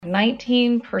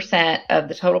19% of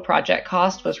the total project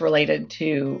cost was from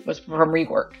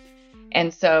rework.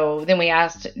 And so then we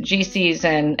asked GCs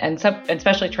and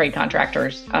especially trade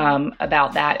contractors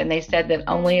about that. And they said that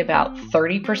only about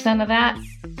 30% of that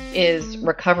is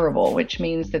recoverable, which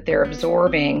means that they're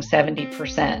absorbing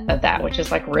 70% of that, which is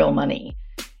like real money,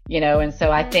 And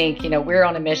so I think, we're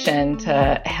on a mission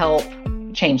to help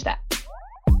change that.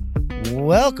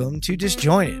 Welcome to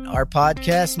Disjointed. Our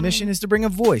podcast mission is to bring a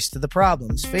voice to the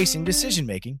problems facing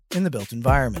decision-making in the built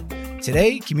environment.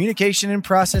 Today, communication and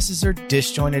processes are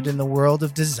disjointed in the world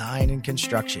of design and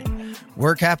construction.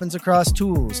 Work happens across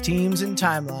tools, teams, and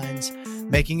timelines,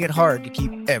 making it hard to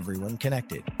keep everyone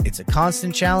connected. It's a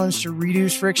constant challenge to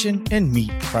reduce friction and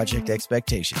meet project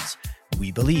expectations.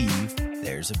 We believe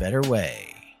there's a better way.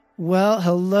 Well,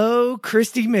 hello,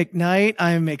 Kristy McKnight.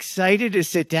 I'm excited to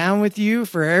sit down with you.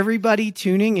 For everybody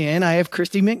tuning in, I have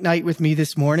Kristy McKnight with me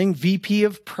this morning, VP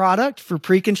of Product for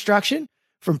Pre-Construction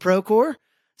from Procore.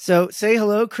 So say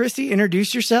hello, Kristy.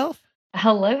 Introduce yourself.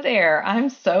 Hello there. I'm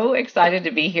so excited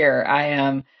to be here.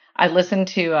 I listen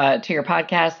to your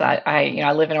podcast.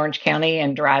 I live in Orange County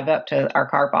and drive up to our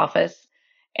CARP office.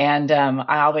 And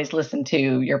I always listen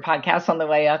to your podcast on the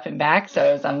way up and back.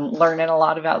 So I'm learning a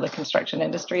lot about the construction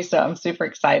industry. So I'm super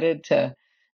excited to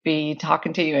be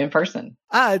talking to you in person.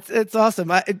 It's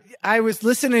awesome. I was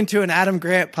listening to an Adam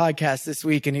Grant podcast this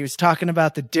week, and he was talking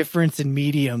about the difference in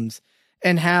mediums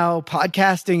and how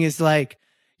podcasting is like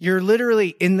you're literally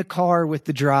in the car with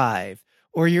the drive,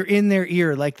 or you're in their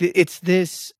ear. Like it's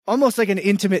this almost like an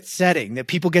intimate setting that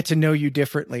people get to know you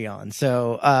differently on.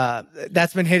 So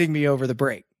that's been hitting me over the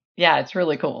break. Yeah, it's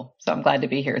really cool. So I'm glad to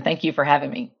be here. Thank you for having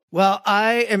me. Well,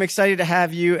 I am excited to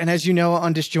have you. And as you know,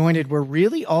 on Disjointed, we're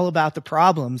really all about the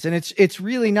problems. And it's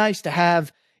really nice to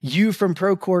have you from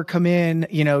Procore come in.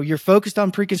 You're focused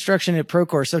on pre-construction at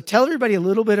Procore. So tell everybody a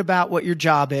little bit about what your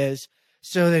job is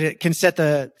so that it can set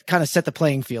the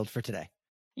playing field for today.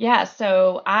 Yeah,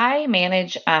 so I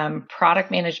manage product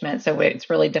management. So it's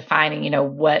really defining,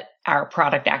 what our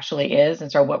product actually is,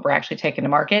 and so what we're actually taking to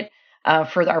market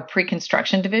for our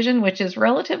pre-construction division, which is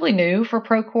relatively new for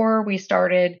Procore. We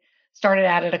started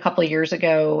at it a couple of years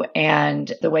ago,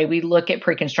 and the way we look at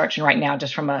pre-construction right now,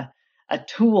 just from a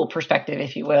tool perspective,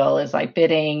 if you will, is like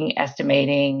bidding,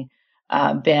 estimating,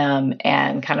 BIM,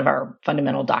 and kind of our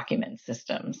fundamental document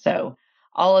system. So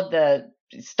all of the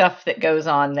stuff that goes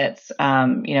on that's,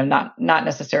 not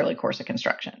necessarily course of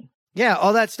construction. Yeah,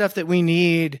 all that stuff that we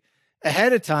need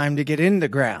ahead of time to get in the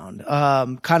ground,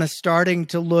 kind of starting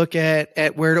to look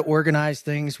at where to organize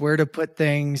things, where to put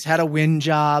things, how to win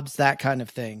jobs, that kind of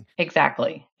thing.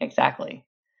 Exactly.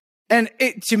 And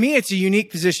to me, it's a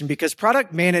unique position because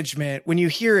product management, when you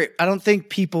hear it, I don't think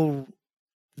people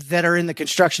that are in the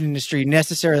construction industry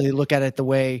necessarily look at it the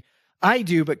way I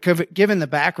do, but given the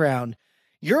background,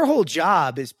 your whole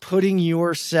job is putting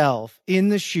yourself in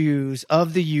the shoes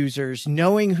of the users,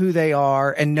 knowing who they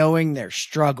are and knowing their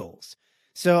struggles.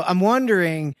 So I'm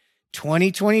wondering,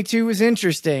 2022 was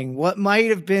interesting. What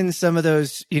might have been some of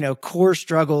those, core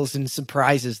struggles and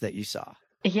surprises that you saw?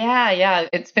 Yeah.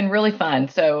 It's been really fun.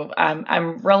 So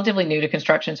I'm relatively new to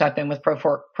construction. So I've been with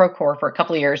Procore for a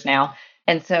couple of years now.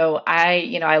 And so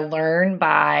I learn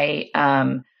by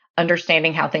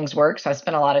understanding how things work. So I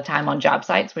spent a lot of time on job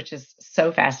sites, which is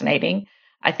so fascinating.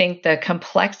 I think the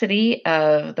complexity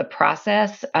of the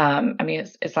process,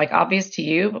 it's like obvious to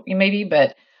you maybe,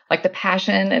 but like the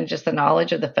passion and just the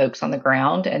knowledge of the folks on the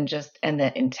ground and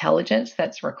the intelligence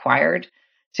that's required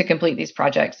to complete these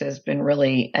projects has been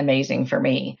really amazing for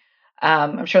me.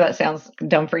 I'm sure that sounds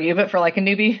dumb for you, but for like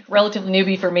a relatively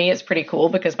newbie for me, it's pretty cool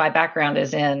because my background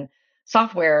is in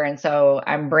software. And so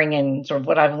I'm bringing sort of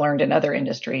what I've learned in other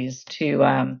industries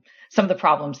to some of the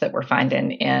problems that we're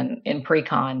finding in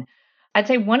pre-con. I'd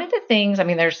say one of the things,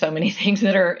 there's so many things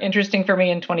that are interesting for me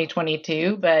in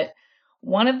 2022, but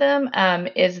one of them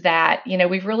is that,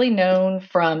 we've really known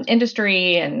from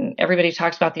industry and everybody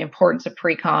talks about the importance of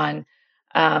pre-con,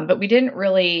 but we didn't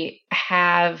really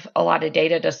have a lot of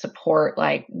data to support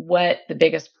like what the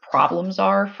biggest problems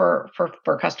are for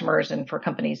customers and for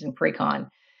companies in pre-con.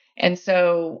 And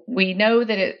so we know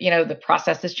that the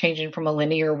process is changing from a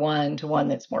linear one to one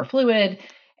that's more fluid.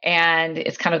 And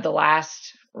it's kind of the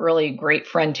last really great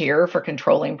frontier for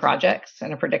controlling projects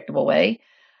in a predictable way.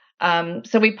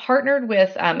 So we partnered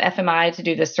with FMI to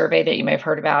do this survey that you may have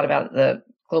heard about the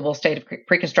global state of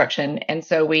pre-construction. And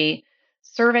so we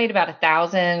surveyed about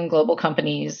 1,000 global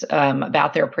companies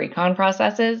about their pre-con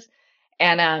processes.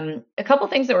 And a couple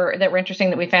of things that were interesting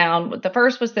that we found. The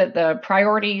first was that the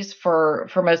priorities for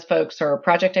most folks are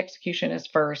project execution is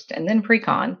first, and then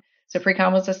pre-con. So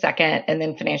pre-con was the second, and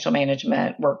then financial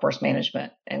management, workforce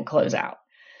management, and closeout.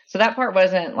 So that part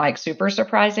wasn't like super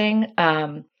surprising.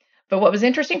 But what was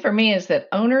interesting for me is that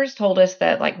owners told us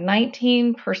that like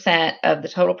 19% of the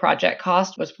total project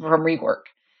cost was from rework.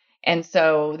 And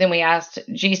so then we asked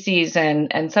GCs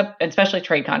and especially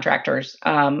trade contractors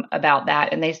about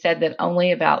that. And they said that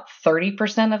only about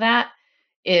 30% of that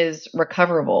is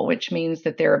recoverable, which means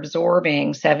that they're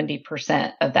absorbing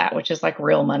 70% of that, which is like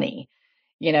real money,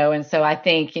 And so I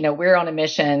think, we're on a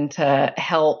mission to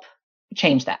help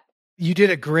change that. You did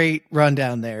a great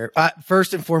rundown there.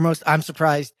 First and foremost, I'm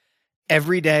surprised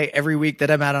every day, every week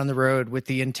that I'm out on the road with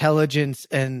the intelligence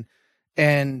and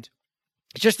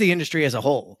just the industry as a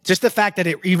whole. Just the fact that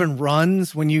it even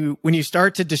runs when you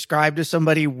start to describe to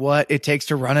somebody what it takes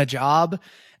to run a job,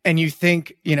 and you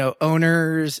think,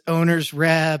 owners,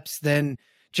 reps, then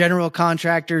general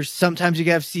contractors, sometimes you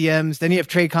have CMs, then you have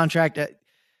trade contract.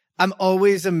 I'm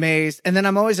always amazed. And then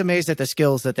I'm always amazed at the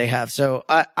skills that they have. So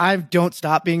I don't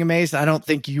stop being amazed. I don't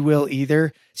think you will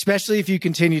either, especially if you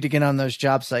continue to get on those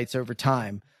job sites over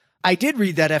time. I did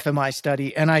read that FMI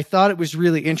study, and I thought it was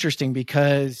really interesting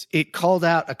because it called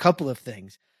out a couple of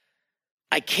things.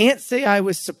 I can't say I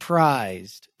was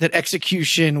surprised that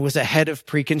execution was ahead of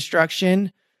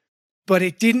pre-construction, but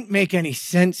it didn't make any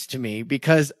sense to me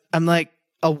because I'm like,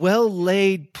 a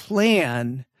well-laid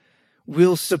plan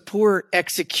will support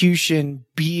execution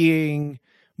being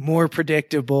more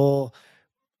predictable,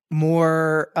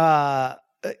 more,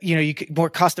 more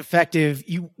cost effective.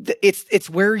 It's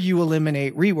where you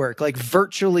eliminate rework, like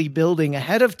virtually building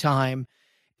ahead of time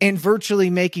and virtually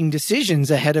making decisions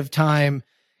ahead of time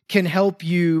can help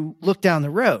you look down the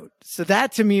road. So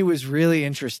that to me was really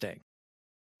interesting.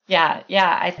 Yeah,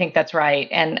 I think that's right.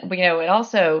 And, it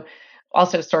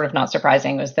also sort of not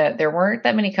surprising was that there weren't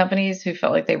that many companies who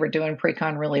felt like they were doing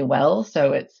pre-con really well.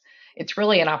 So it's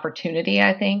really an opportunity,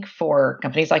 I think, for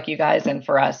companies like you guys and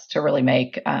for us to really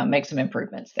make some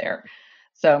improvements there.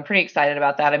 So I'm pretty excited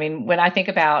about that. I mean, when I think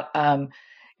about,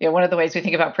 one of the ways we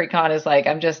think about pre-con is like,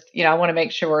 I'm just, I want to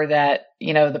make sure that,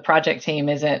 the project team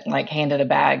isn't like handed a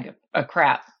bag of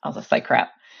crap. I'll just say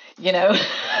crap. when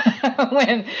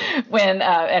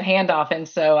at handoff. And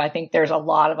so I think there's a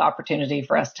lot of opportunity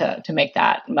for us to make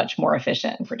that much more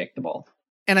efficient and predictable.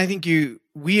 And I think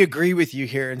we agree with you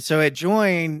here. And so at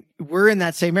Join, we're in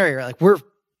that same area. Like we're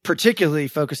particularly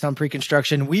focused on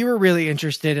pre-construction. We were really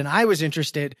interested, and I was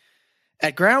interested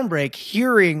at Groundbreak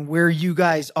hearing where you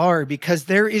guys are, because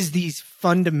there is these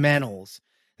fundamentals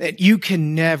that you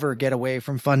can never get away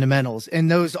from fundamentals.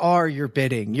 And those are your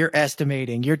bidding, your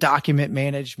estimating, your document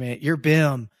management, your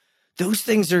BIM. Those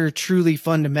things are truly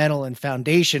fundamental and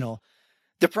foundational.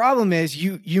 The problem is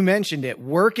you mentioned it.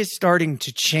 Work is starting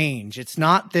to change. It's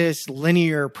not this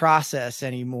linear process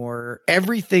anymore.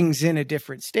 Everything's in a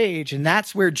different stage. And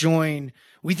that's where Join,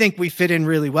 we think we fit in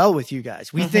really well with you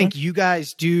guys. We think you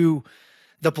guys do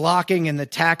the blocking and the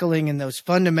tackling and those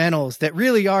fundamentals that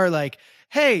really are like,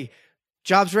 hey,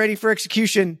 job's ready for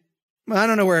execution. I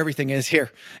don't know where everything is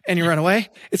here. And you run away.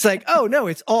 It's like, oh no,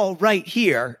 it's all right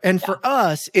here. And for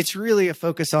us, it's really a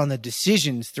focus on the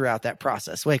decisions throughout that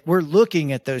process. Like we're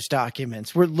looking at those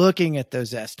documents. We're looking at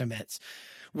those estimates.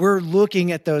 We're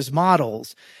looking at those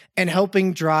models and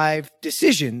helping drive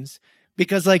decisions,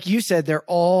 because like you said,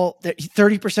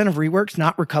 30% of rework's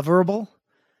not recoverable.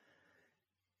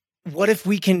 What if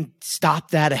we can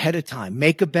stop that ahead of time,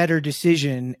 make a better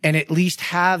decision, and at least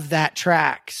have that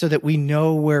track so that we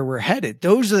know where we're headed?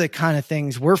 Those are the kind of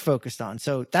things we're focused on.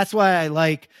 So that's why I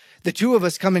like the two of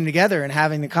us coming together and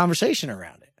having the conversation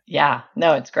around it. Yeah,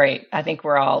 no, it's great. I think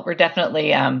we're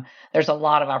definitely, there's a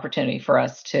lot of opportunity for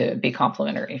us to be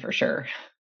complementary for sure.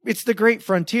 It's the great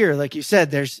frontier. Like you said,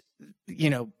 there's,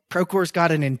 Procore's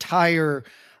got an entire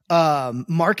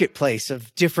marketplace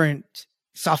of different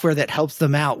software that helps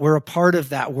them out. We're a part of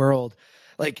that world.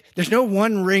 Like there's no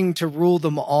one ring to rule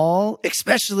them all,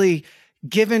 especially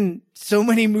given so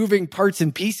many moving parts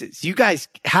and pieces. You guys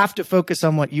have to focus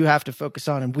on what you have to focus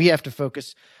on, and we have to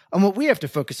focus on what we have to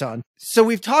focus on. So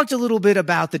we've talked a little bit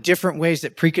about the different ways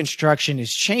that pre-construction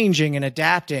is changing and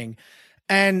adapting.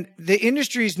 And the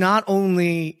industry is not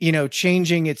only,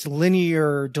 changing its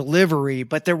linear delivery,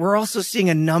 but we're also seeing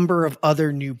a number of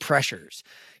other new pressures.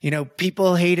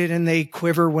 People hate it and they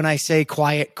quiver when I say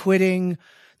quiet quitting,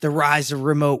 the rise of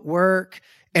remote work.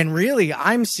 And really,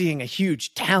 I'm seeing a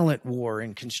huge talent war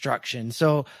in construction.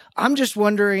 So I'm just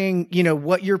wondering,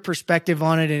 what your perspective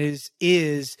on it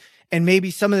is, and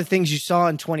maybe some of the things you saw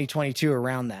in 2022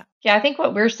 around that. Yeah, I think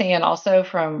what we're seeing also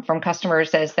from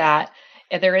customers is that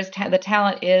there is the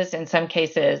talent is in some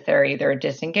cases they're either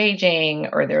disengaging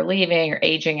or they're leaving or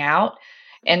aging out.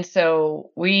 And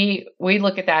so we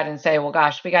look at that and say, well,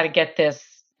 gosh, we got to get this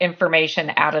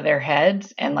information out of their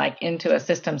heads and like into a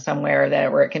system somewhere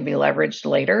that where it can be leveraged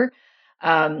later.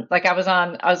 Like I was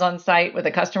on site with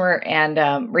a customer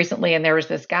and recently, and there was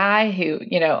this guy who,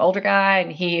 older guy,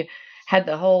 and he had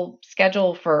the whole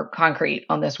schedule for concrete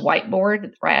on this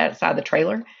whiteboard right outside the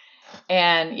trailer,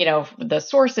 and the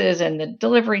sources and the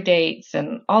delivery dates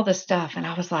and all this stuff. And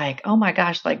I was like, oh my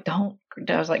gosh, like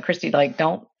I was like, Kristy, like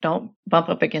don't bump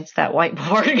up against that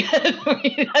whiteboard again.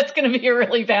 That's going to be a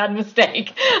really bad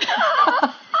mistake.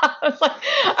 I was like,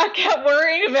 I kept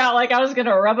worrying about like I was going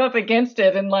to rub up against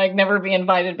it and like never be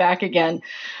invited back again.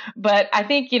 But I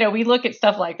think, we look at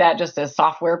stuff like that just as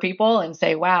software people and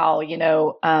say, wow,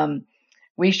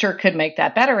 we sure could make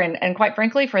that better. And quite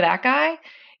frankly, for that guy,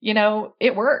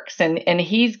 it works and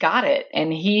he's got it,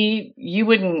 and you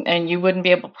wouldn't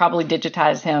be able to probably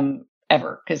digitize him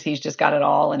ever because he's just got it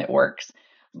all and it works.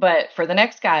 But for the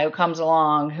next guy who comes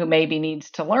along who maybe needs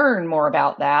to learn more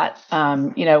about that,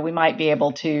 we might be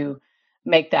able to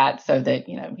make that so that,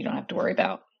 you don't have to worry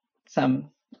about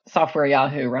some software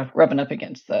Yahoo rubbing up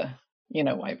against the,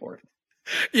 whiteboard.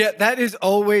 Yeah, that is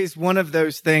always one of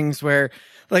those things where,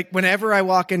 like, whenever I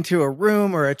walk into a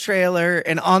room or a trailer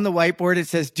and on the whiteboard it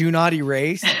says "do not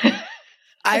erase,"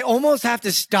 I almost have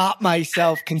to stop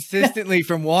myself consistently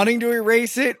from wanting to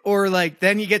erase it, or like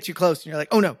then you get too close and you're like,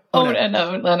 oh no.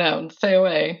 No, stay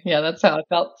away. Yeah, that's how I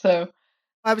felt. So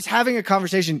I was having a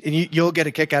conversation, and you'll get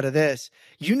a kick out of this.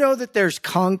 You know that there's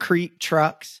concrete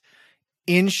trucks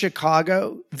in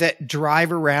Chicago that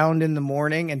drive around in the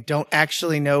morning and don't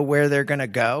actually know where they're going to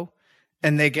go,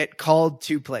 and they get called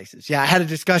to places. Yeah, I had a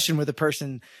discussion with a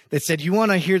person that said, you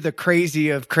want to hear the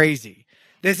crazy of crazy.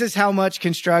 This is how much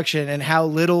construction and how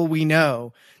little we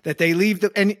know that they leave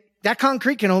and that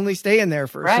concrete can only stay in there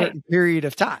for a certain period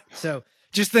of time. So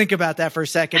just think about that for a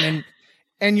second.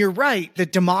 And you're right. The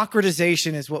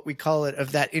democratization is what we call it,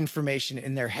 of that information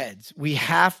in their heads. We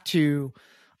have to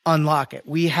unlock it.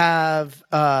 We have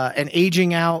an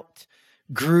aging out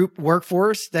group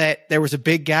workforce that there was a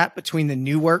big gap between the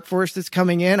new workforce that's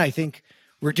coming in. I think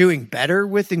we're doing better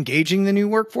with engaging the new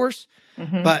workforce,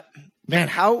 but man,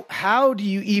 how do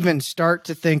you even start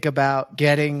to think about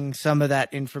getting some of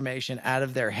that information out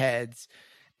of their heads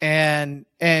and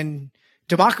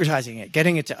democratizing it,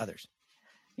 getting it to others?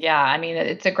 Yeah, I mean,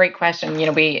 it's a great question.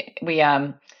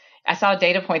 I saw a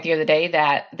data point the other day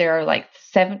that there are like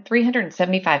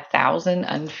 375,000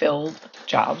 unfilled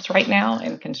jobs right now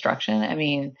in construction. I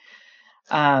mean,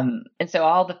 and so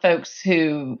all the folks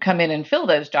who come in and fill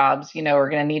those jobs, are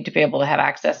going to need to be able to have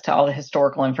access to all the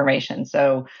historical information.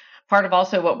 So part of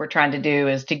also what we're trying to do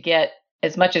is to get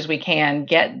as much as we can,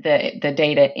 get the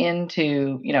data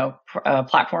into, a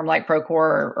platform like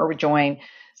Procore or Rejoin,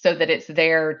 so that it's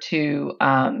there to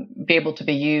be able to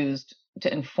be used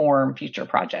to inform future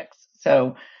projects.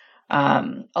 So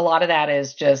a lot of that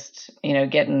is just,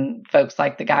 getting folks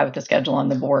like the guy with the schedule on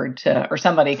the board or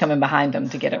somebody coming behind them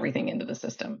to get everything into the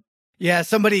system. Yeah,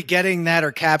 somebody getting that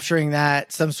or capturing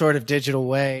that some sort of digital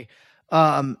way,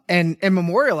 and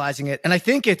memorializing it. And I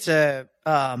think it's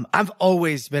I've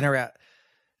always been around.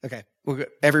 Okay. Well,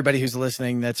 everybody who's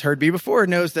listening that's heard me before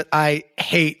knows that I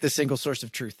hate the single source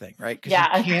of truth thing, right? Yeah,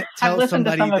 I've listened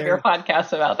to some of your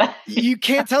podcasts about that. You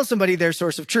can't tell somebody their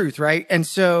source of truth, right? And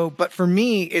so, but for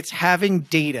me, it's having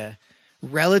data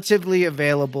relatively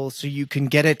available so you can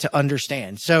get it to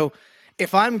understand. So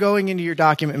if I'm going into your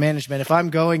document management, if I'm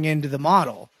going into the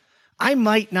model, I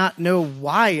might not know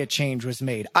why a change was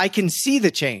made. I can see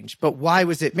the change, but why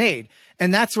was it made?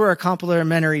 And that's where a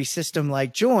complementary system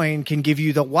like Join can give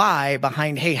you the why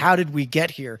behind, hey, how did we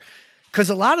get here? Because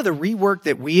a lot of the rework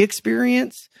that we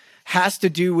experience has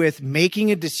to do with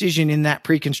making a decision in that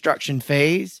pre-construction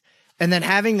phase and then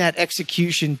having that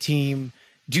execution team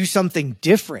do something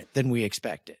different than we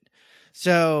expected.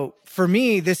 So for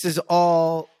me, this is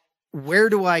all, where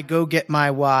do I go get my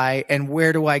why and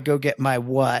where do I go get my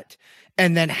what?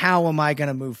 And then how am I going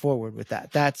to move forward with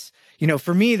that? That's,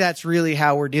 for me, that's really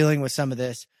how we're dealing with some of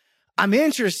this. I'm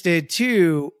interested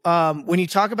too, when you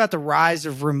talk about the rise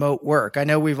of remote work. I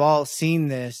know we've all seen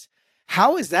this.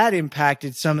 How has that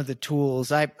impacted some of the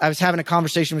tools? I was having a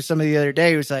conversation with somebody the other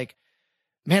day who was like,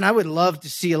 man, I would love to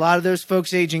see a lot of those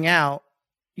folks aging out,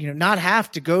 not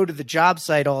have to go to the job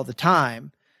site all the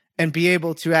time and be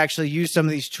able to actually use some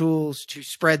of these tools to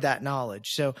spread that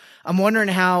knowledge. So I'm wondering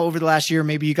how over the last year,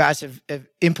 maybe you guys have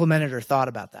implemented or thought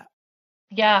about that.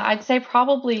 Yeah, I'd say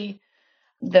probably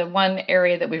the one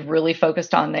area that we've really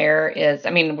focused on there is,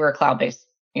 we're a cloud-based,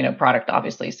 product,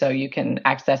 obviously, so you can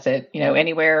access it,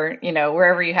 anywhere,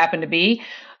 wherever you happen to be.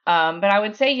 But I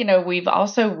would say, we've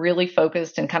also really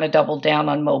focused and kind of doubled down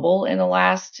on mobile in the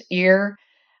last year.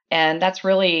 And that's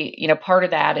really, part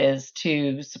of that is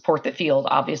to support the field,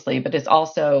 obviously, but it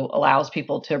also allows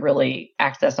people to really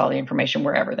access all the information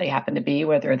wherever they happen to be,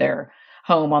 whether they're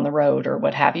home, on the road, or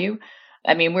what have you.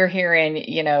 I mean, we're hearing,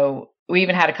 we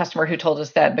even had a customer who told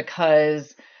us that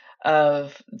because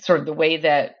of sort of the way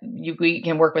that we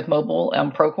can work with mobile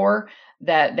Procore,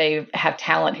 that they have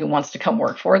talent who wants to come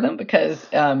work for them because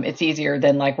it's easier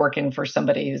than like working for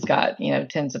somebody who's got,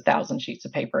 tens of thousands sheets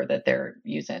of paper that they're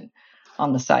using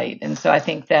on the site. And so I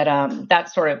think that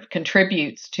that sort of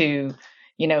contributes to,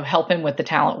 helping with the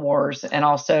talent wars and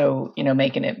also,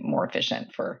 making it more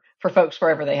efficient for folks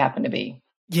wherever they happen to be.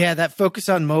 Yeah, that focus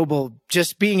on mobile,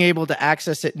 just being able to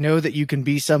access it, know that you can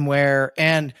be somewhere.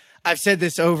 And I've said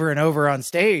this over and over on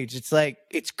stage. It's like,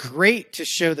 it's great to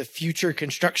show the future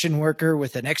construction worker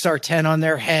with an XR10 on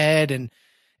their head and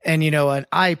an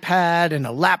iPad and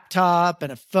a laptop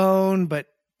and a phone. But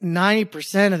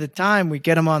 90% of the time we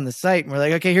get them on the site and we're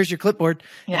like, okay, here's your clipboard.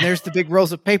 Yeah. And there's the big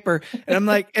rolls of paper. And I'm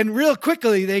like, and real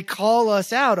quickly they call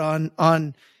us out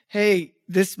on, hey,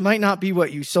 this might not be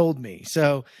what you sold me.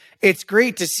 So it's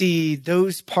great to see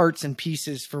those parts and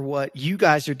pieces for what you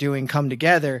guys are doing come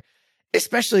together,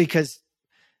 especially because,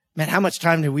 man, how much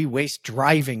time do we waste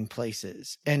driving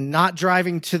places and not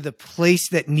driving to the place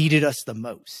that needed us the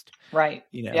most? Right.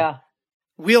 Yeah.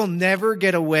 We'll never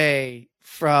get away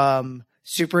from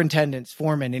superintendents,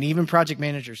 foremen, and even project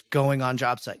managers going on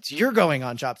job sites. You're going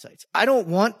on job sites. I don't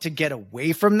want to get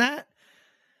away from that.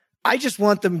 I just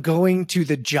want them going to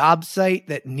the job site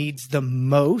that needs the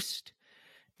most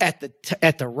at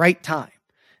the right time.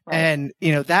 Right. And,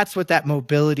 that's what that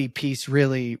mobility piece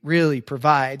really, really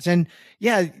provides. And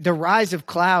yeah, the rise of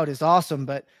cloud is awesome,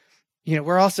 but,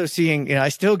 we're also seeing, I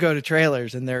still go to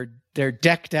trailers and they're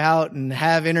decked out and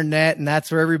have internet and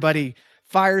that's where everybody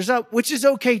fires up, which is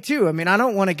okay too. I mean, I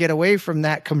don't want to get away from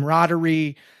that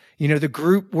camaraderie, the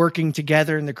group working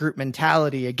together and the group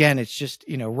mentality. Again, it's just,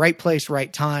 right place,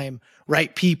 right time,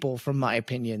 right people, from my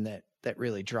opinion, that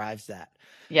really drives that.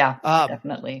 Yeah,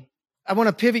 definitely. I want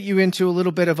to pivot you into a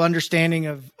little bit of understanding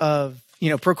of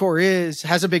Procore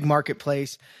has a big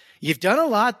marketplace. You've done a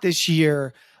lot this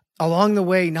year along the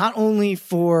way, not only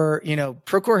for,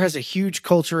 Procore has a huge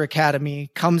culture academy,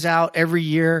 comes out every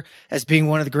year as being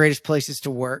one of the greatest places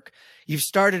to work. You've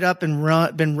started up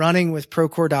and been running with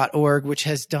Procore.org, which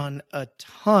has done a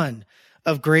ton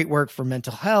of great work for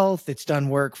mental health. It's done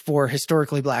work for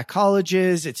historically Black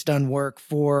colleges. It's done work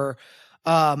for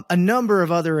a number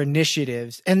of other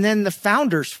initiatives. And then the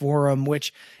Founders Forum,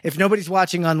 which if nobody's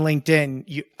watching on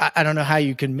LinkedIn, I don't know how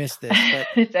you can miss this, but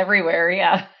it's everywhere.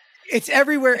 Yeah. It's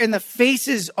everywhere. And the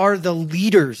faces are the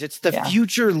leaders. It's the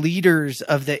future leaders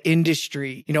of the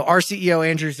industry. Our CEO,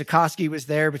 Andrew Zukoski, was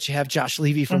there, but you have Josh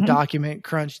Levy from Document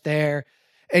Crunch there.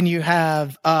 And you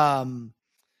have,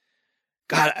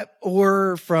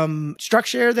 or from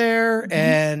Structure there.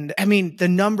 And I mean, the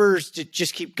numbers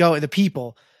just keep going, the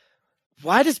people.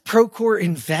 Why does Procore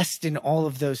invest in all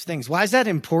of those things? Why is that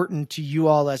important to you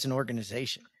all as an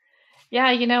organization? Yeah,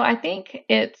 I think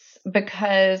it's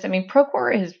because,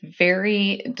 Procore is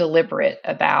very deliberate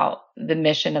about the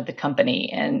mission of the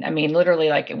company. And literally,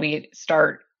 like we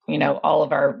start, all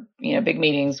of our, big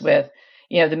meetings with,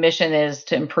 the mission is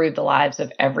to improve the lives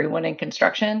of everyone in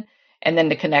construction and then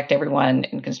to connect everyone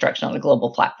in construction on a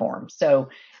global platform. So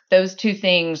those two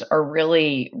things are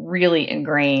really, really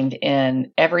ingrained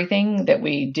in everything that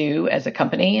we do as a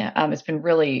company. It's been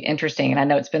really interesting. And I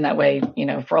know it's been that way,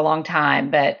 for a long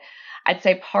time, but I'd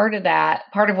say part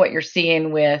of what you're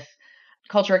seeing with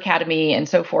Culture Academy and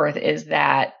so forth is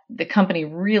that the company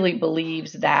really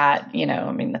believes that,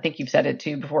 I think you've said it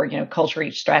too before, culture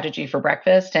eats strategy for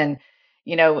breakfast. And,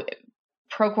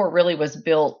 Procore really was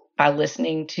built by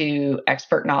listening to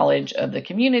expert knowledge of the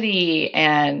community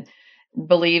and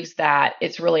believes that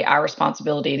it's really our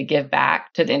responsibility to give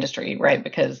back to the industry, right?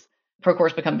 Because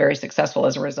Procore's become very successful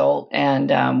as a result.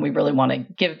 And we really want to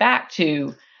give back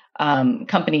to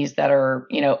companies that are,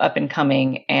 up and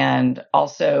coming. And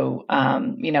also,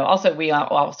 we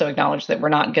also acknowledge that we're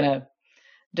not going to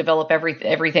develop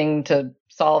everything to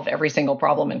solve every single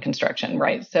problem in construction,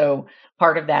 right? So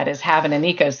part of that is having an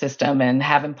ecosystem and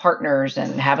having partners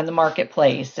and having the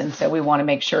marketplace. And so we want to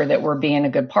make sure that we're being a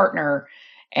good partner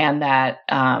and that,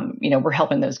 we're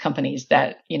helping those companies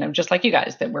that, just like you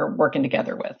guys, that we're working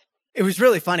together with. It was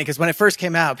really funny because when it first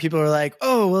came out, people were like,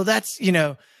 oh, well, that's,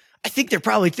 I think they're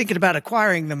probably thinking about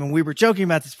acquiring them. And we were joking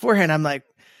about this beforehand. I'm like,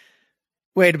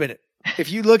 wait a minute.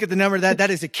 If you look at the number, that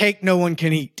is a cake no one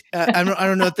can eat. I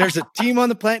don't know if there's a team on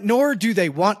the planet, nor do they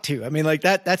want to.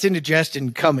 That's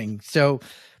indigestion coming. So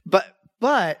But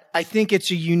I think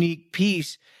it's a unique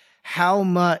piece how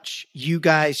much you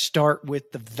guys start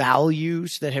with the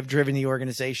values that have driven the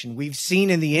organization. We've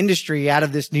seen in the industry out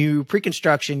of this new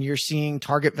pre-construction, you're seeing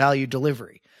target value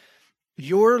delivery.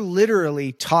 You're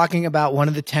literally talking about one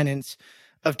of the tenets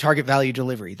of target value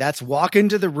delivery. That's walk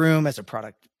into the room as a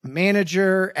product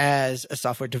manager, as a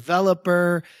software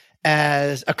developer,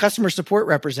 as a customer support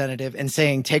representative and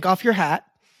saying, take off your hat.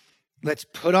 Let's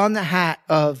put on the hat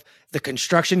of the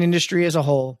construction industry as a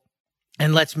whole.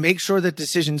 And let's make sure that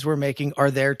decisions we're making are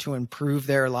there to improve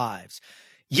their lives.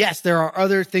 Yes, there are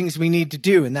other things we need to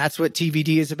do. And that's what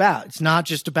TVD is about. It's not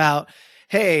just about,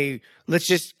 hey, let's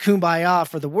just kumbaya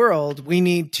for the world. We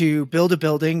need to build a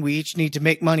building. We each need to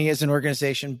make money as an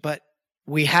organization, but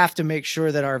we have to make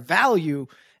sure that our value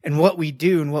and what we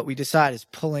do and what we decide is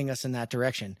pulling us in that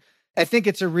direction. I think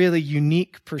it's a really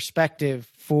unique perspective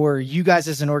for you guys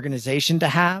as an organization to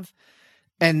have,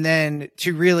 and then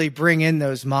to really bring in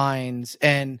those minds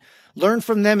and learn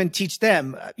from them and teach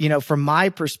them. You know, from my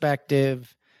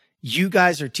perspective, you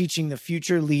guys are teaching the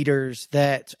future leaders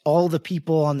that all the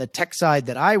people on the tech side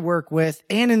that I work with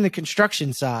and in the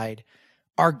construction side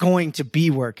are going to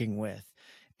be working with.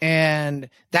 And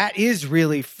that is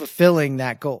really fulfilling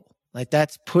that goal. Like,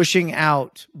 that's pushing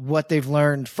out what they've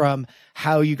learned from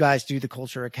how you guys do the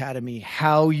Culture Academy,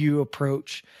 how you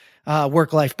approach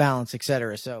work-life balance, et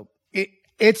cetera. So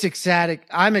it's ecstatic.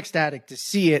 I'm ecstatic to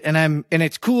see it. And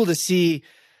it's cool to see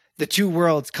the two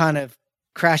worlds kind of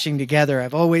crashing together.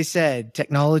 I've always said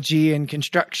technology and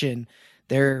construction,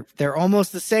 they're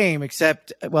almost the same,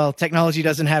 except, well, technology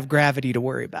doesn't have gravity to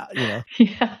worry about, you know?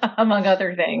 Yeah, among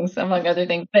other things.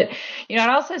 But, you know, I'd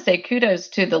also say kudos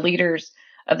to the leaders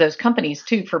of those companies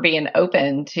too, for being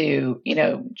open to, you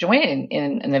know, joining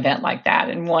in an event like that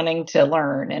and wanting to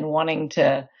learn and wanting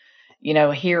to, you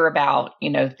know, hear about, you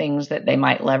know, things that they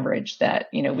might leverage that,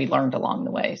 you know, we learned along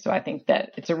the way. So I think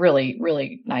that it's a really,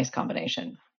 really nice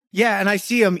combination. Yeah. And I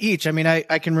see them each. I mean, I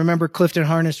can remember Clifton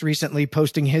Harness recently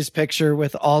posting his picture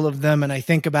with all of them. And I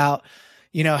think about,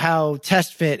 you know, how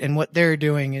Test Fit and what they're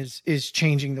doing is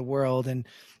changing the world. And,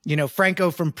 you know,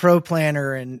 Franco from Pro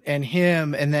Planner and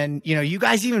him. And then, you know, you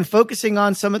guys even focusing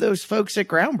on some of those folks at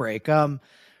Groundbreak.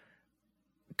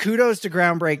 Kudos to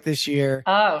Groundbreak this year.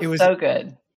 Oh, it was so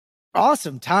good.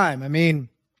 Awesome time. I mean,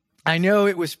 I know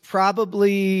it was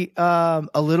probably a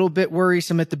little bit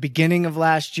worrisome at the beginning of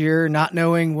last year, not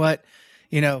knowing what,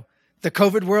 you know, the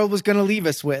COVID world was going to leave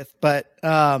us with, but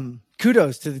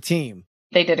kudos to the team.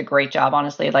 They did a great job,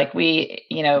 honestly. Like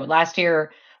you know, last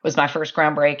year was my first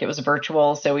Groundbreak. It was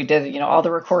virtual. So we did, you know, all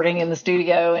the recording in the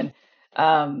studio.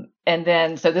 And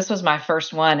then, so this was my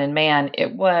first one, and man,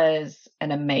 it was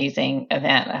an amazing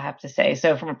event, I have to say.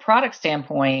 So from a product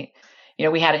standpoint, you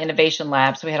know, we had an innovation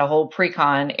lab. So we had a whole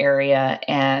pre-con area,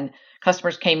 and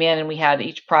customers came in and we had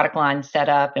each product line set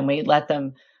up and we let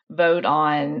them vote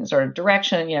on sort of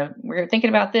direction. You know, we're thinking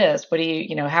about this. What do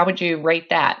you know, how would you rate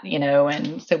that? You know,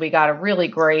 and so we got a really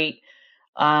great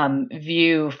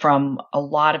view from a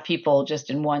lot of people just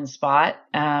in one spot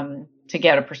to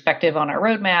get a perspective on our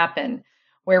roadmap and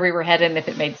where we were headed, if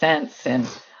it made sense. And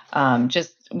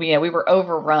we were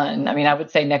overrun. I mean, I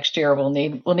would say next year we'll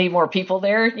need more people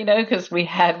there, you know, because we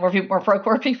had more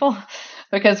Procore people,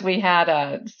 because we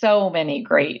had so many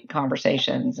great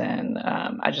conversations, and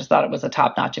I just thought it was a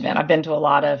top-notch event. I've been to a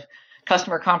lot of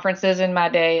customer conferences in my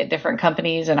day at different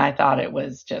companies, and I thought it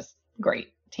was just great.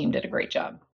 Team did a great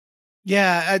job.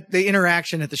 Yeah, the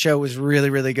interaction at the show was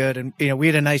really, really good. And, you know, we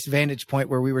had a nice vantage point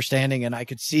where we were standing, and I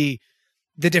could see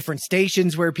the different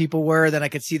stations where people were. Then I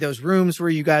could see those rooms where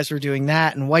you guys were doing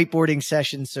that and whiteboarding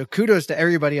sessions. So kudos to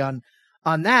everybody on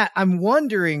that. I'm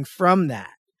wondering from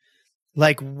that,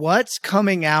 like, what's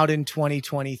coming out in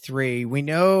 2023? We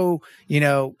know, you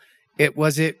know,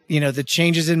 the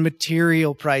changes in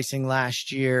material pricing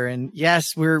last year. And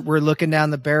yes, we're looking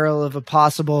down the barrel of a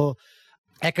possible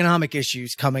economic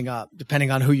issues coming up,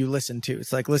 depending on who you listen to.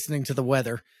 It's like listening to the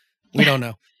weather. We don't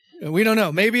know. We don't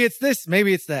know. Maybe it's this,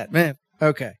 maybe it's that, man.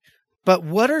 Okay. But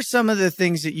what are some of the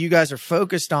things that you guys are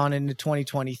focused on into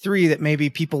 2023 that maybe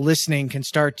people listening can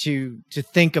start to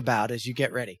think about as you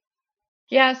get ready?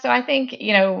 Yeah. So I think,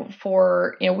 you know,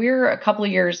 we're a couple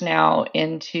of years now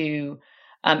into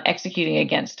executing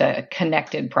against a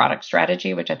connected product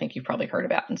strategy, which I think you've probably heard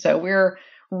about. And so we're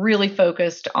really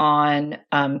focused on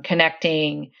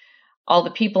connecting all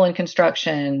the people in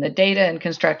construction, the data in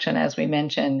construction, as we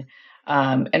mentioned,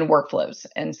 and workflows.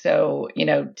 And so, you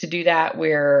know, to do that,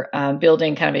 we're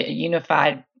building kind of a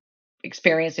unified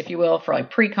experience, if you will, for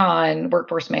like pre-con,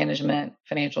 workforce management,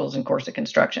 financials, and course of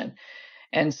construction.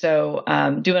 And so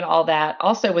doing all that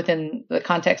also within the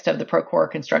context of the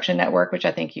Procore Construction Network, which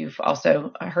I think you've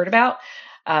also heard about.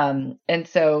 And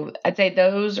so I'd say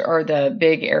those are the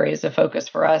big areas of focus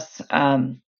for us.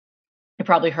 You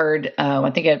probably heard,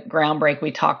 I think at Groundbreak,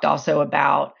 we talked also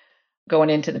about going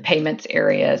into the payments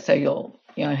area. So you'll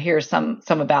hear some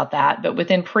about that. But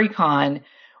within pre-con,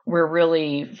 we're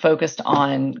really focused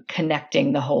on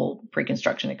connecting the whole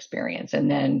pre-construction experience and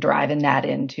then driving that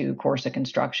into course of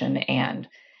construction and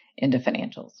into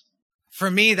financials. For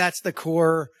me, that's the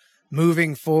core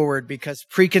moving forward, because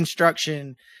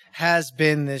pre-construction has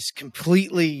been this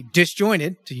completely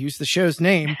disjointed, to use the show's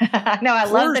name. No, I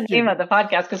love the name of the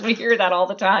podcast because we hear that all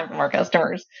the time from our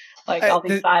customers, like all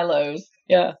these silos.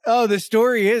 Yeah. Oh, the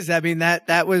story is, I mean,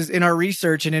 that was in our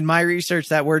research, and in my research,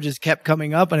 that word just kept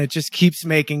coming up, and it just keeps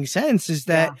making sense, is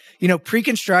that,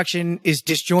 pre-construction is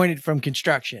disjointed from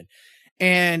construction.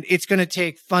 And it's going to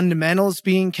take fundamentals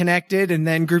being connected, and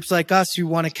then groups like us who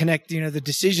want to connect, the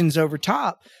decisions over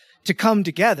top to come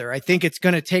together. I think it's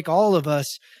going to take all of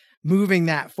us moving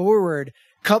that forward.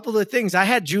 Couple of things. I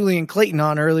had Julian Clayton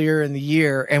on earlier in the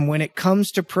year, and when it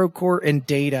comes to Procore and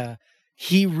data,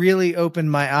 he really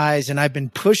opened my eyes, and I've been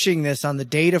pushing this on the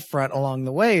data front along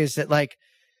the way, is that like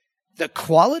the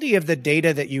quality of the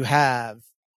data that you have,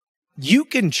 you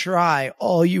can try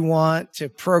all you want to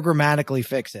programmatically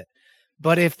fix it.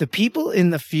 But if the people in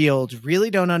the field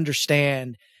really don't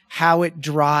understand how it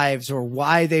drives or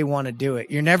why they want to do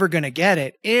it, you're never going to get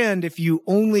it. And if you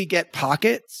only get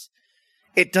pockets,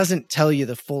 it doesn't tell you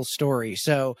the full story.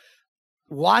 So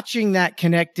watching that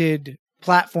connected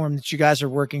platform that you guys are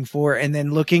working for, and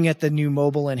then looking at the new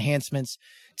mobile enhancements,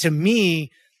 to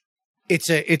me, it's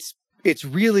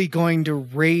really going to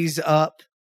raise up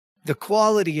the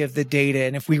quality of the data.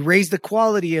 And if we raise the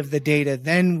quality of the data,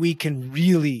 then we can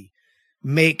really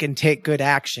make and take good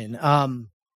action. On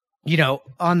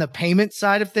the payment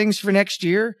side of things for next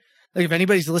year, like if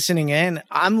anybody's listening in,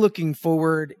 I'm looking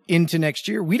forward into next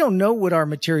year. We don't know what our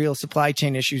material supply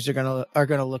chain issues are going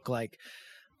to look like.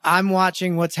 I'm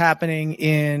watching what's happening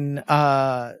in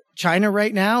China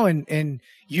right now, and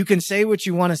you can say what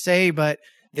you want to say, but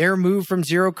their move from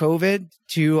zero COVID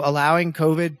to allowing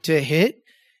COVID to hit,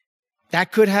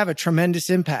 that could have a tremendous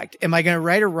impact. Am I going to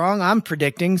right or wrong? I'm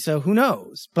predicting, so who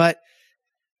knows? But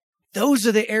those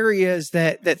are the areas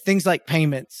that things like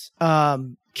payments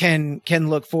can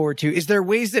look forward to. Is there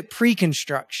ways that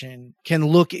pre-construction can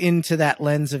look into that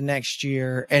lens of next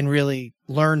year and really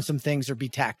learn some things or be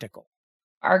tactical?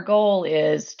 Our goal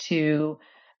is to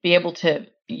be able to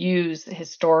use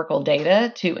historical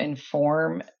data to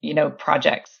inform,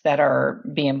 projects that are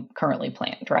being currently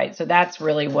planned, right? So that's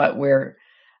really what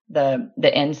the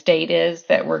end state is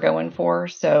that we're going for.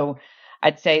 So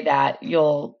I'd say that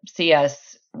you'll see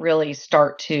us really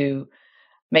start to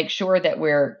make sure that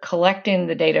we're collecting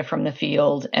the data from the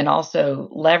field and also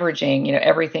leveraging,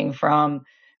 everything from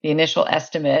the initial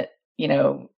estimate,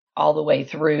 all the way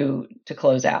through to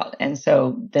close out. And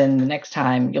so then the next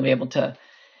time you'll be able to,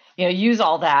 use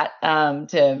all that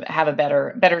to have a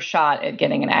better shot at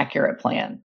getting an accurate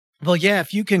plan. Well, yeah,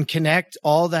 if you can connect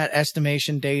all that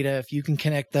estimation data, if you can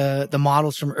connect the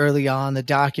models from early on, the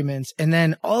documents, and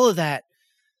then all of that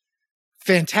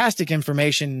fantastic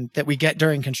information that we get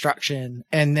during construction,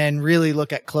 and then really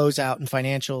look at closeout and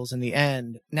financials in the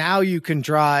end. Now you can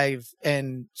drive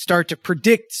and start to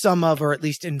predict some of, or at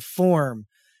least inform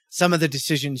some of the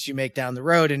decisions you make down the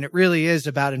road. And it really is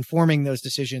about informing those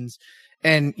decisions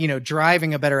and,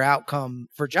 driving a better outcome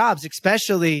for jobs,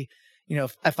 especially,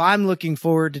 if I'm looking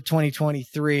forward to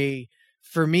 2023,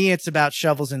 for me, it's about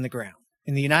shovels in the ground.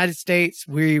 In the United States,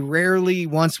 we rarely,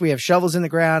 once we have shovels in the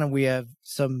ground and we have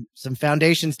some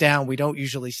foundations down, we don't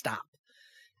usually stop.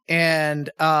 And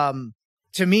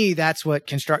to me, that's what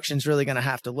construction's really going to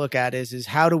have to look at is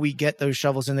how do we get those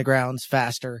shovels in the grounds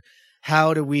faster?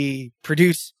 How do we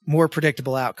produce more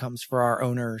predictable outcomes for our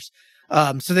owners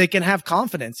so they can have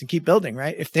confidence and keep building,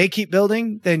 right? If they keep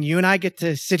building, then you and I get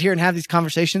to sit here and have these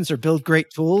conversations or build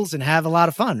great tools and have a lot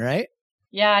of fun, right?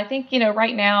 Yeah, I think,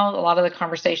 right now, a lot of the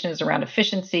conversation is around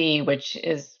efficiency, which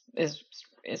is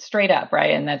straight up,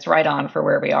 right? And that's right on for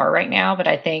where we are right now. But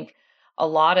I think a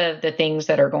lot of the things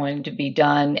that are going to be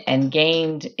done and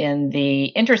gained in the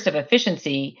interest of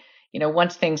efficiency,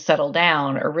 once things settle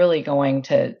down, are really going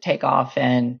to take off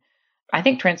and I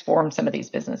think transform some of these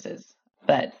businesses.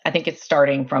 But I think it's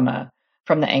starting from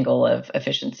the angle of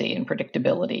efficiency and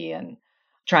predictability and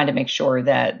trying to make sure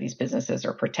that these businesses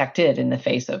are protected in the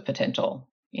face of potential,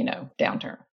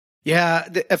 downturn. Yeah,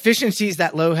 the efficiency is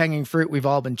that low-hanging fruit we've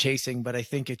all been chasing, but I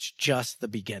think it's just the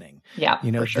beginning. Yeah,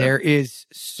 for sure. There is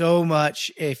so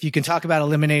much. If you can talk about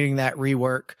eliminating that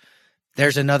rework,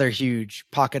 there's another huge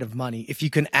pocket of money. If you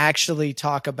can actually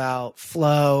talk about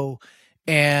flow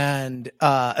and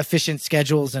efficient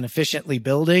schedules and efficiently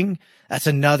building, that's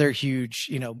another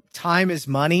huge, time is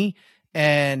money.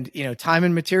 And, time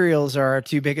and materials are our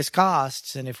two biggest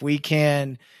costs. And if we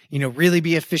can, really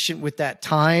be efficient with that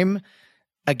time,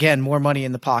 again, more money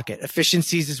in the pocket.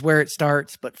 Efficiencies is where it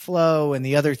starts, but flow and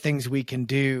the other things we can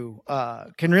do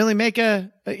can really make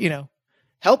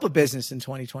help a business in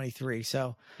 2023.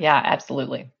 So yeah,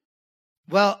 absolutely.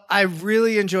 Well, I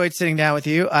really enjoyed sitting down with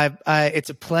you. It's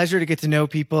a pleasure to get to know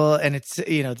people, and it's,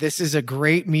 this is a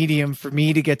great medium for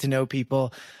me to get to know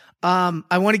people.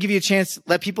 I want to give you a chance to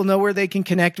let people know where they can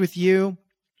connect with you.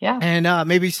 Yeah. And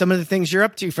maybe some of the things you're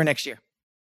up to for next year.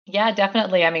 Yeah,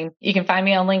 definitely. I mean, you can find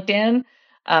me on LinkedIn.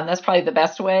 That's probably the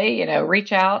best way,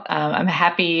 reach out. I'm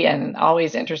happy and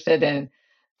always interested in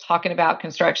talking about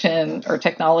construction or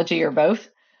technology or both.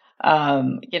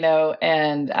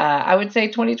 And I would say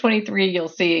 2023, you'll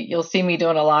see me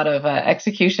doing a lot of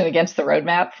execution against the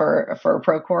roadmap for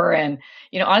Procore. And,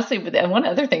 honestly, one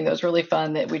other thing that was really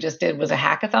fun that we just did was a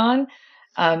hackathon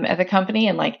at the company,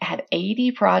 and had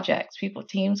 80 projects.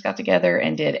 Teams got together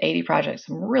and did 80 projects.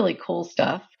 Some really cool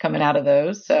stuff coming out of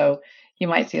those. So you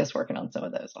might see us working on some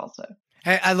of those also.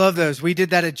 Hey, I love those. We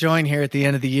did that at Join here at the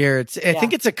end of the year. I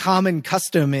think it's a common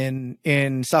custom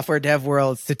in software dev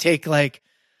worlds to take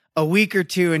a week or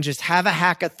two and just have a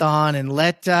hackathon and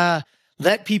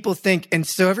let people think. And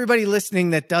so everybody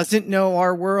listening that doesn't know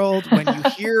our world, when you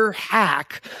hear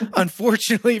hack,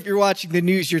 unfortunately, if you're watching the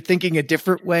news, you're thinking a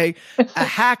different way. A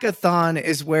hackathon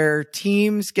is where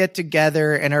teams get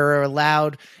together and are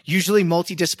allowed, usually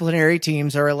multidisciplinary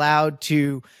teams are allowed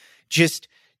to just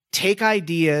take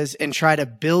ideas and try to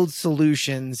build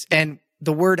solutions. And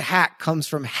the word hack comes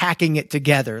from hacking it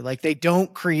together. They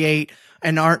don't create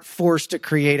and aren't forced to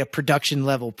create a production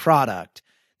level product.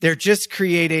 They're just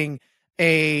creating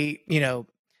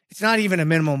it's not even a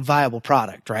minimum viable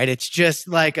product, right? It's just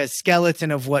a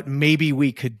skeleton of what maybe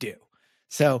we could do.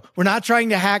 So we're not trying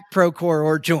to hack Procore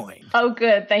or Join. Oh,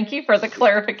 good. Thank you for the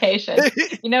clarification.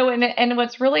 And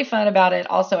what's really fun about it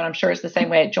also, and I'm sure it's the same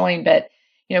way at Join, but,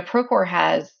 Procore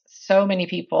has so many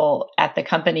people at the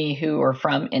company who are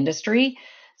from industry.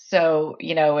 So,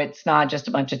 it's not just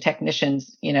a bunch of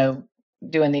technicians,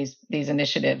 doing these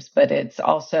initiatives, but it's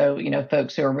also,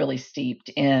 folks who are really steeped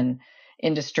in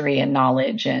industry and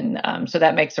knowledge. And so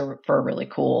that makes for a really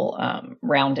cool,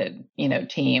 rounded,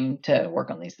 team to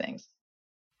work on these things.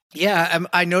 Yeah.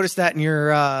 I noticed that in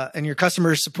your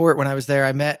customer support when I was there.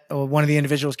 I met one of the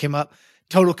individuals came up,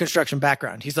 total construction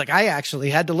background. He's like, I actually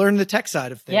had to learn the tech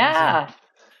side of things. Yeah.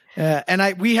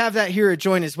 We have that here at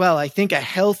Join as well. I think a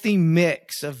healthy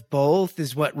mix of both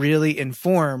is what really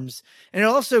informs, and it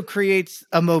also creates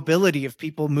a mobility of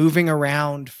people moving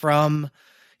around from,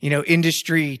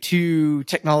 industry to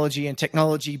technology and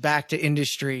technology back to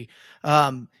industry.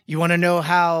 You want to know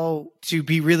how to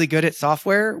be really good at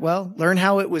software? Well, learn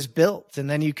how it was built, and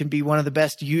then you can be one of the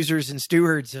best users and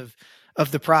stewards of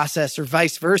the process, or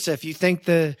vice versa. If you think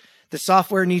the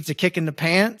software needs a kick in the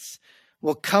pants,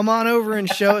 well, come on over and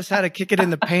show us how to kick it in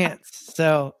the pants.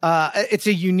 So it's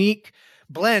a unique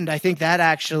blend. I think that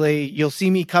actually, you'll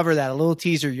see me cover that, a little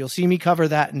teaser. You'll see me cover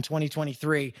that in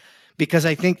 2023, because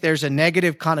I think there's a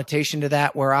negative connotation to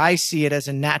that, where I see it as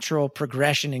a natural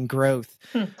progression and growth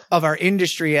of our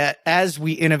industry as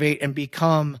we innovate and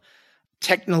become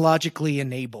technologically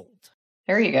enabled.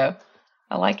 There you go.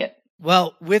 I like it.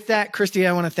 Well, with that, Kristy,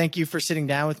 I want to thank you for sitting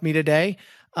down with me today.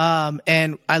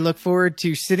 And I look forward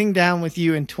to sitting down with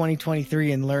you in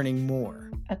 2023 and learning more.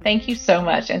 Thank you so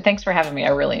much. And thanks for having me. I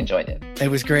really enjoyed it. It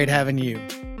was great having you.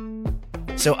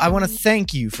 So I want to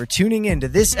thank you for tuning in to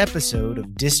this episode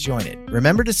of Disjointed.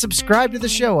 Remember to subscribe to the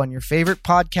show on your favorite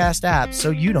podcast app so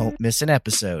you don't miss an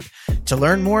episode. To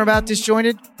learn more about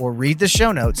Disjointed or read the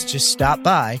show notes, just stop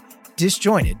by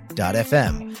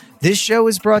disjointed.fm. This show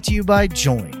is brought to you by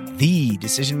Join, the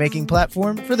decision-making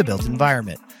platform for the built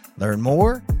environment. Learn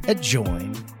more at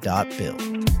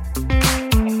join.build.